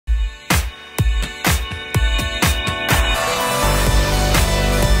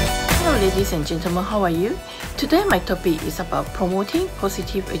ladies and gentlemen, how are you? Today my topic is about promoting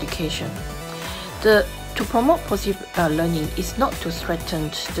positive education. To promote positive learning is not to threaten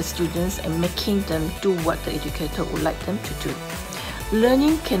the students and making them do what the educator would like them to do.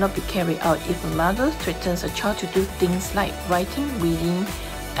 Learning cannot be carried out if a mother threatens a child to do things like writing, reading,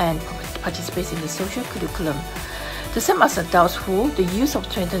 and participate in the social curriculum. The same as adults who, the use of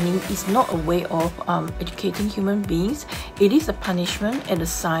threatening is not a way of educating human beings. It is a punishment and a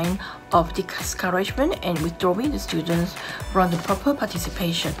sign of discouragement and withdrawing the students from the proper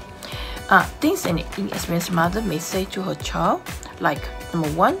participation. Things an inexperienced mother may say to her child, like, number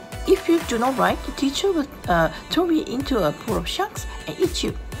 1, if you do not write, the teacher will throw you into a pool of sharks and eat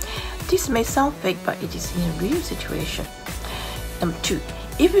you. This may sound fake, but it is in a real situation. Number 2,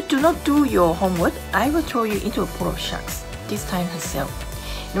 if you do not do your homework, I will throw you into a pool of sharks, this time herself.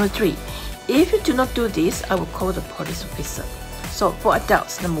 Number 3, if you do not do this, I will call the police officer. So for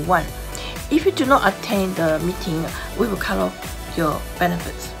adults, number 1, if you do not attend the meeting, we will cut off your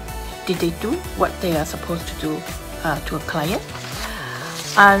benefits. Did they do what they are supposed to do to a client?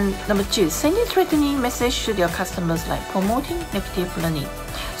 And number 2, sending threatening message to their customers, like promoting negative learning.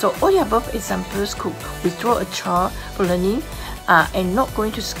 So all the above examples could withdraw a child from learning and not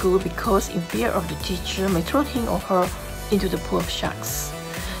going to school because in fear of the teacher may throw him or her into the pool of sharks.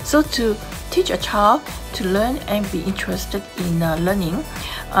 So to teach a child to learn and be interested in learning,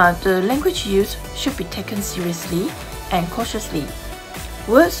 the language used should be taken seriously and cautiously.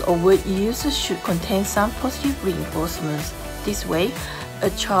 Words or word used should contain some positive reinforcements. This way,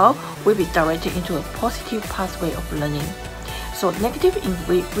 a child will be directed into a positive pathway of learning. So negative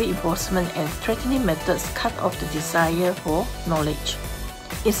reinforcement and threatening methods cut off the desire for knowledge.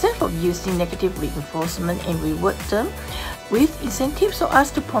 Instead of using negative reinforcement and reward them with incentives so as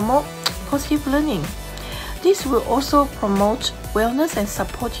to promote positive learning. This will also promote wellness and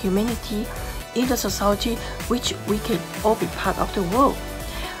support humanity in the society, which we can all be part of the world.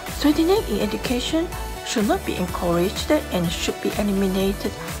 Threatening in education should not be encouraged and should be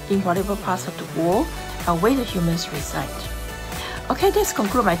eliminated in whatever parts of the world where the humans reside. Okay, let's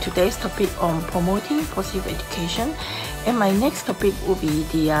conclude my today's topic on promoting positive education, and my next topic will be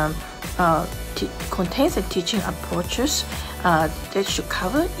the contents and teaching approaches that should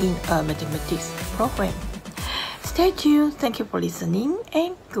cover in a mathematics program. Stay tuned, thank you for listening,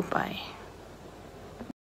 and goodbye.